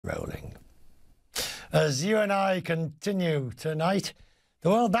Rolling. As you and I continue tonight, the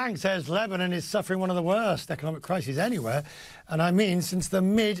World Bank says Lebanon is suffering one of the worst economic crises anywhere, and I mean since the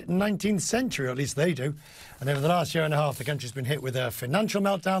mid-19th century, or at least they do. And over the last year and a half, the country's been hit with a financial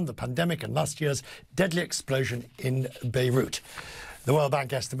meltdown, the pandemic, and last year's deadly explosion in Beirut. The World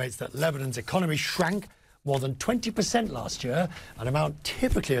Bank estimates that Lebanon's economy shrank more than 20% last year, an amount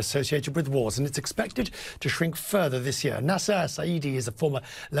typically associated with wars, and it's expected to shrink further this year. Nasser Saidi is a former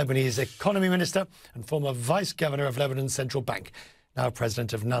Lebanese economy minister and former vice governor of Lebanon's central bank. Now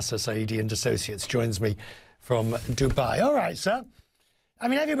president of Nasser Saidi and Associates, joins me from Dubai. All right, sir. I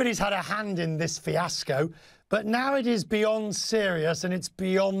mean, everybody's had a hand in this fiasco, but now it is beyond serious and it's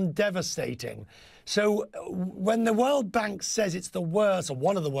beyond devastating. So when the World Bank says it's the worst, or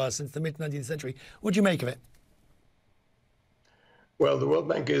one of the worst since the mid-19th century, what do you make of it? Well, the World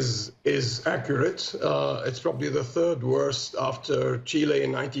Bank is accurate. It's probably the third worst after Chile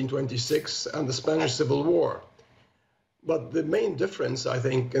in 1926 and the Spanish Civil War. But the main difference, I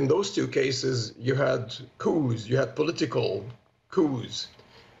think, in those two cases, you had coups, you had political coups.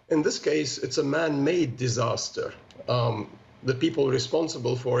 In this case, it's a man-made disaster. The people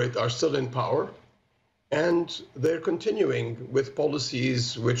responsible for it are still in power, and they're continuing with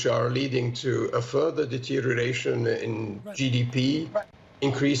policies which are leading to a further deterioration in GDP,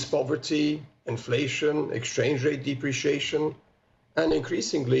 increased poverty, inflation, exchange rate depreciation, and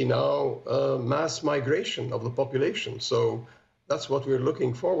increasingly now mass migration of the population. So that's what we're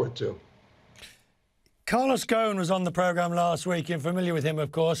looking forward to. Carlos Ghosn was on the programme last week. You're familiar with him,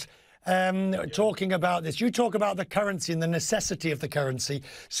 of course, talking about this. You talk about the currency and the necessity of the currency,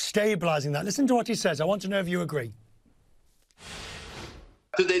 stabilising that. Listen to what he says. I want to know if you agree.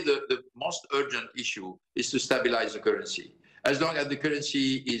 Today, the most urgent issue is to stabilise the currency. As long as the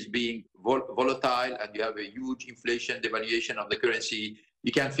currency is being volatile and you have a huge inflation, devaluation of the currency,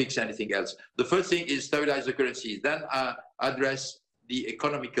 you can't fix anything else. The first thing is stabilize the currency, then address the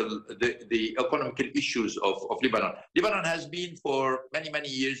economical issues of Lebanon. Lebanon has been for many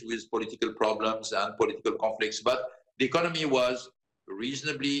years with political problems and political conflicts, but the economy was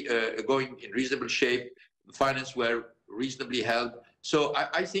reasonably going in reasonable shape. The finance were reasonably held. So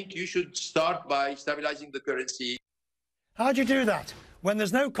I think you should start by stabilizing the currency. How do you do that when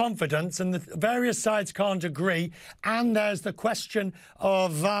there's no confidence and the various sides can't agree, and there's the question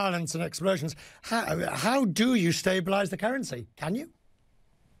of violence and explosions? How do you stabilise the currency? Can you?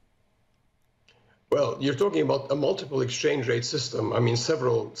 Well, you're talking about a multiple exchange rate system. I mean,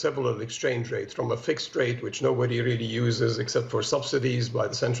 several exchange rates, from a fixed rate, which nobody really uses except for subsidies by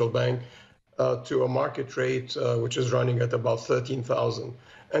the central bank, to a market rate, which is running at about 13,000.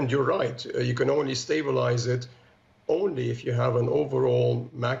 And you're right, you can only stabilize it only if you have an overall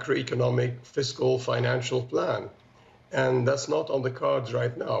macroeconomic, fiscal, financial plan. And that's not on the cards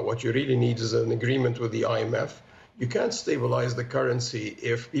right now. What you really need is an agreement with the IMF. You can't stabilize the currency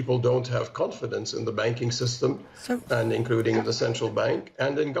if people don't have confidence in the banking system, and including the central bank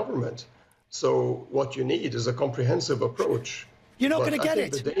and in government. So what you need is a comprehensive approach. You're not going to get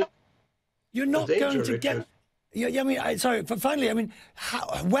it. You're not going to get. I mean, sorry, but finally, I mean,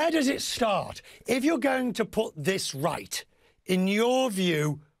 where does it start? If you're going to put this right, in your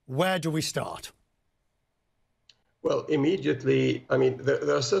view, where do we start? Well, immediately, I mean,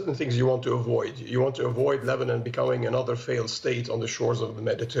 there are certain things you want to avoid. You want to avoid Lebanon becoming another failed state on the shores of the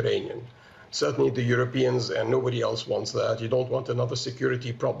Mediterranean. Certainly the Europeans and nobody else wants that. You don't want another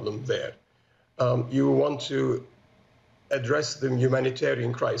security problem there. You want to address the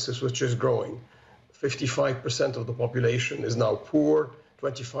humanitarian crisis, which is growing. 55% of the population is now poor,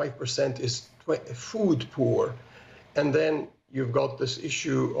 25% is food poor. And then you've got this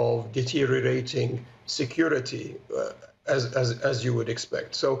issue of deteriorating security, as you would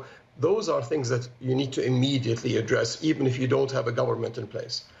expect. So those are things that you need to immediately address, even if you don't have a government in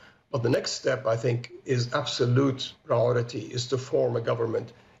place. But the next step, I think, is absolute priority, is to form a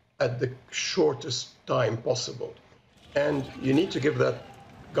government at the shortest time possible. And you need to give that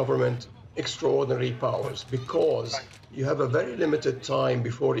government extraordinary powers, because you have a very limited time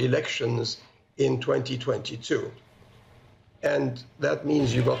before elections in 2022. And that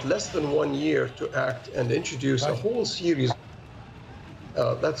means you've got less than 1 year to act and introduce a whole series.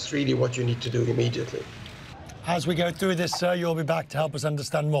 That's really what you need to do immediately. As we go through this, sir, you'll be back to help us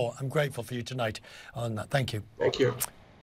understand more. I'm grateful for you tonight on that. Thank you. Thank you.